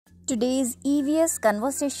Today's EVS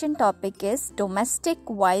conversation topic is domestic,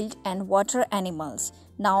 wild and water animals.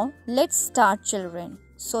 Now let's start, children.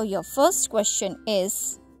 So your first question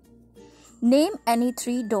is, name any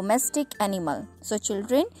 3 domestic animal. So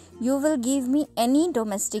children, you will give me any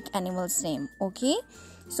domestic animal's name. Okay.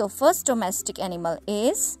 So first domestic animal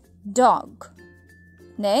is dog.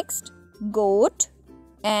 Next, goat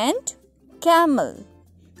and camel.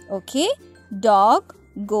 Okay. Dog,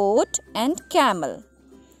 goat and camel.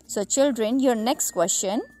 So children, your next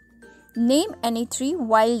question, name any 3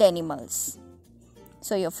 wild animals.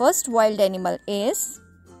 So your first wild animal is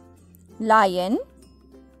lion,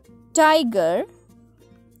 tiger,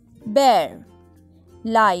 bear.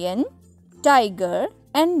 Lion, tiger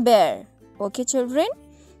and bear. Okay children.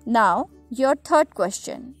 Now your third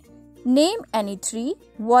question, name any 3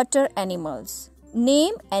 water animals.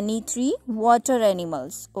 Name any 3 water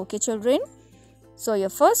animals. Okay children. So your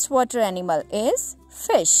first water animal is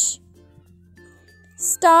fish,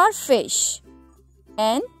 starfish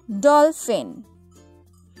and dolphin.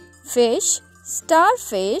 Fish,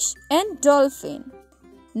 starfish and dolphin.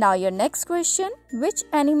 Now your next question, which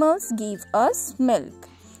animals give us milk?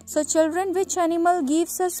 So children, which animal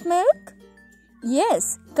gives us milk?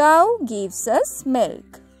 Yes, cow gives us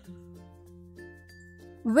milk.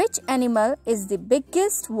 Which animal is the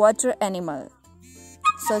biggest water animal?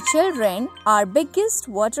 So children, our biggest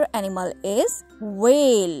water animal is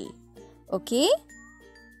whale. Okay.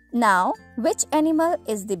 Now, which animal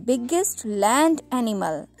is the biggest land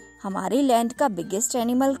animal? हमारे land का biggest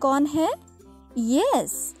animal कौन है?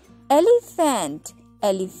 Yes, elephant.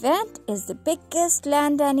 Elephant is the biggest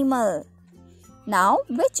land animal. Now,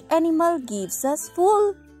 which animal gives us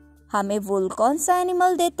wool? हमें wool कौन सा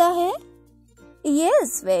animal देता है?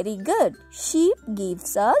 Yes, very good. Sheep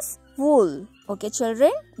gives us wool. Okay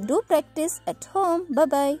children, do practice at home.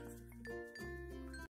 Bye-bye.